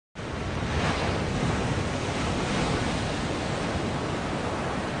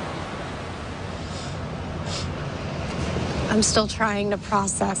I'm still trying to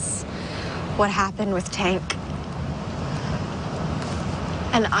process what happened with Tank.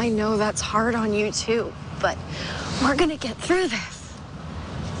 And I know that's hard on you too, but we're gonna get through this.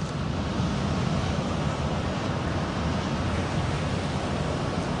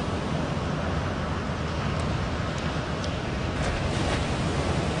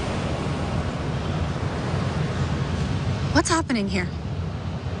 What's happening here?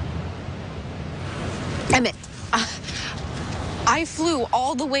 Emmett, I flew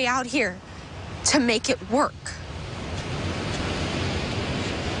all the way out here to make it work.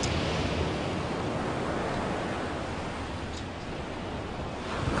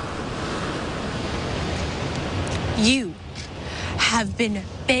 You have been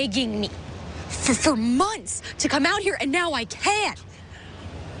begging me for months to come out here, and now I can't.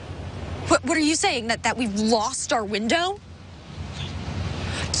 What are you saying, that we've lost our window?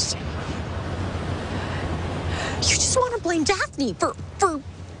 You just want to blame Daphne for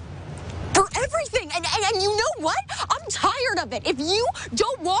everything, and you know what? I'm tired of it. If you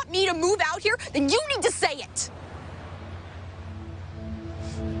don't want me to move out here, then you need to say it.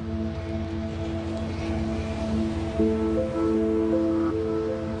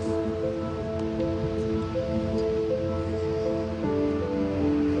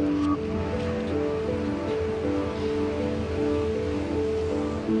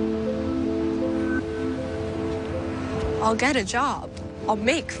 I'll get a job. I'll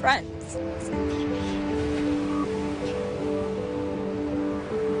make friends.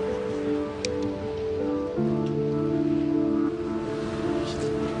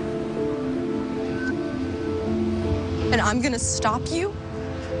 And I'm gonna stop you?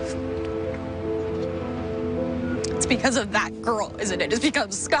 It's because of that girl, isn't it? It's because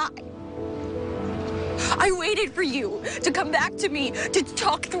of Sky. I waited for you to come back to me to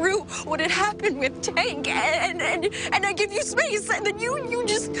talk through what had happened with Tank, and I give you space, and then you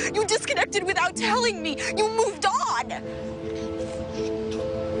disconnected without telling me. You moved on.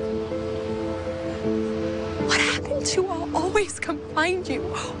 What happened to I'll always come find you?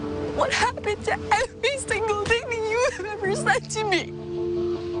 What happened to every single thing that you have ever said to me?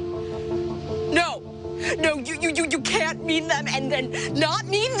 No, you can't mean them and then not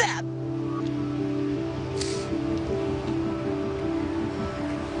mean them.